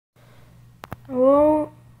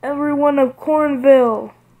Hello, everyone of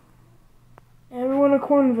Cornville. Everyone of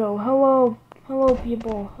Cornville, hello. Hello,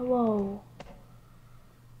 people. Hello.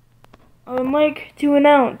 I would like to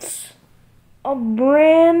announce a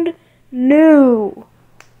brand new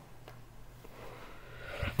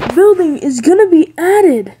building is gonna be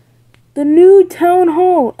added. The new town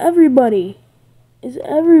hall. Everybody. Is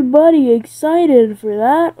everybody excited for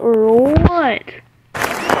that or what?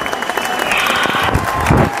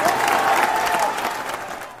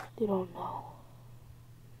 They don't know.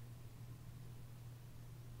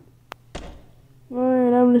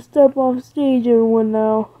 Alright, I'm gonna step off stage, everyone,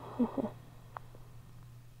 now.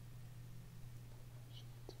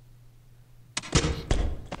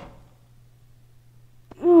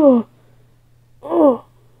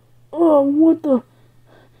 What the?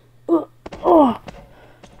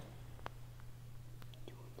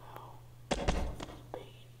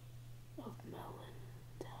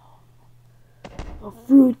 Of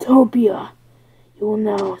fruitopia, you will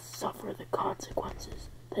now suffer the consequences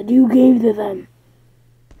that you gave to them.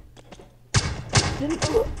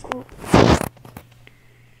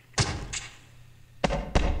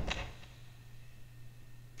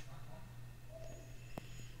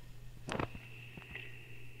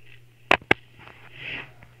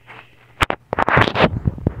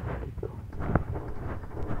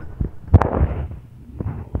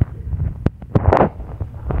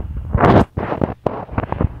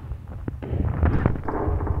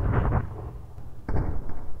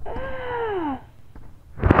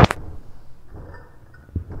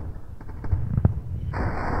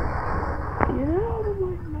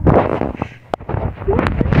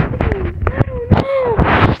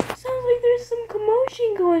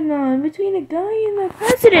 Going on between a guy and the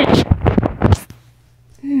president.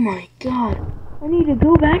 Oh my god, I need to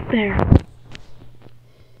go back there.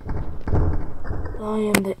 I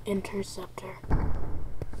am the Interceptor.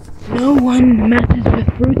 No one messes with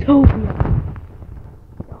fruitopia.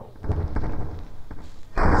 No.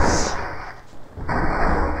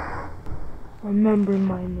 Remember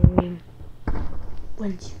my name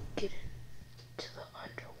once you get into the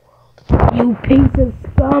underworld. You piece of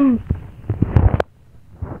scum!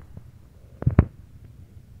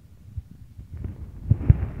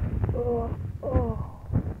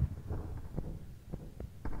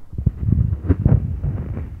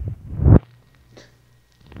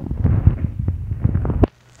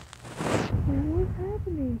 What's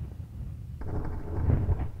happening?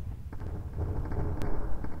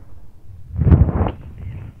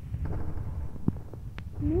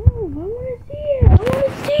 No, I want to see it. I want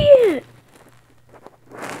to see it.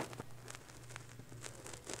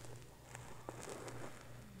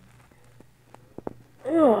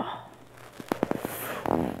 Ugh.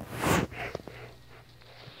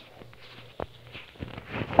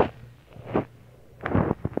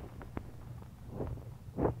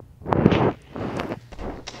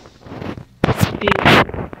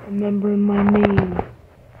 Remember my name.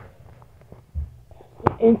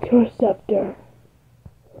 Interceptor.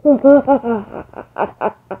 They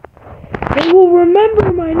will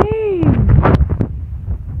remember my name.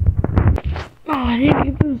 Oh, I didn't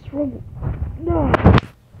get through this rubble. No.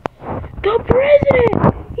 The president!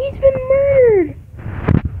 He's been murdered!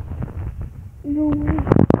 No way.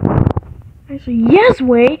 Actually, yes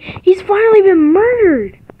way! He's finally been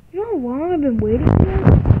murdered! You know how long I've been waiting for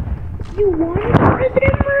this? You wanted the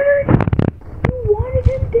president murdered? You wanted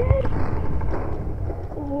him dead?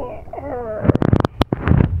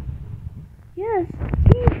 Yes,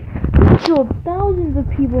 he killed thousands of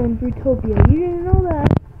people in Fruitopia. You didn't know that?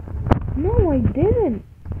 No, I didn't.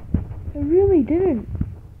 I really didn't.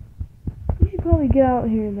 You should probably get out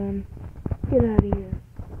here then. Get out of here.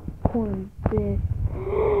 Cornville.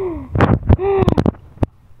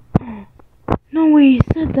 No way he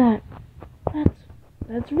said that.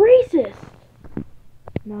 That's racist.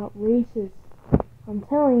 Not racist. I'm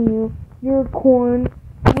telling you, you're a corn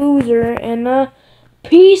loser and a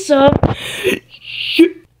piece of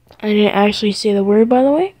shit. I didn't actually say the word, by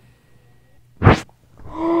the way.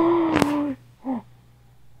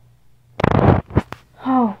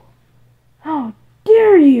 How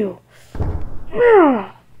dare you?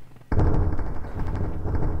 Oh.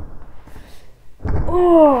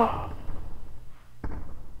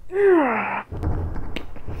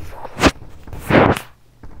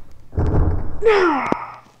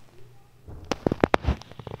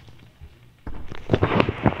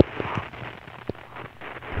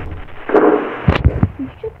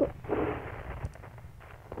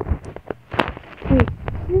 Wait,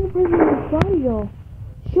 you're the president's body go.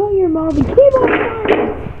 Shut your mouth and keep on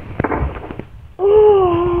fighting!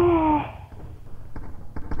 Oh.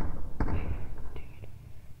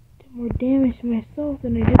 more damage to myself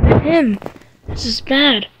than I did to him. This is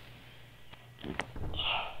bad.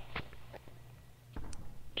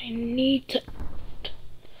 I need to...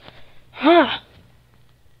 Ha!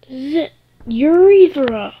 This is it.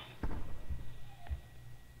 Urethra.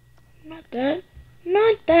 Not that.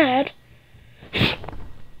 Not that.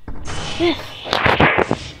 Yes.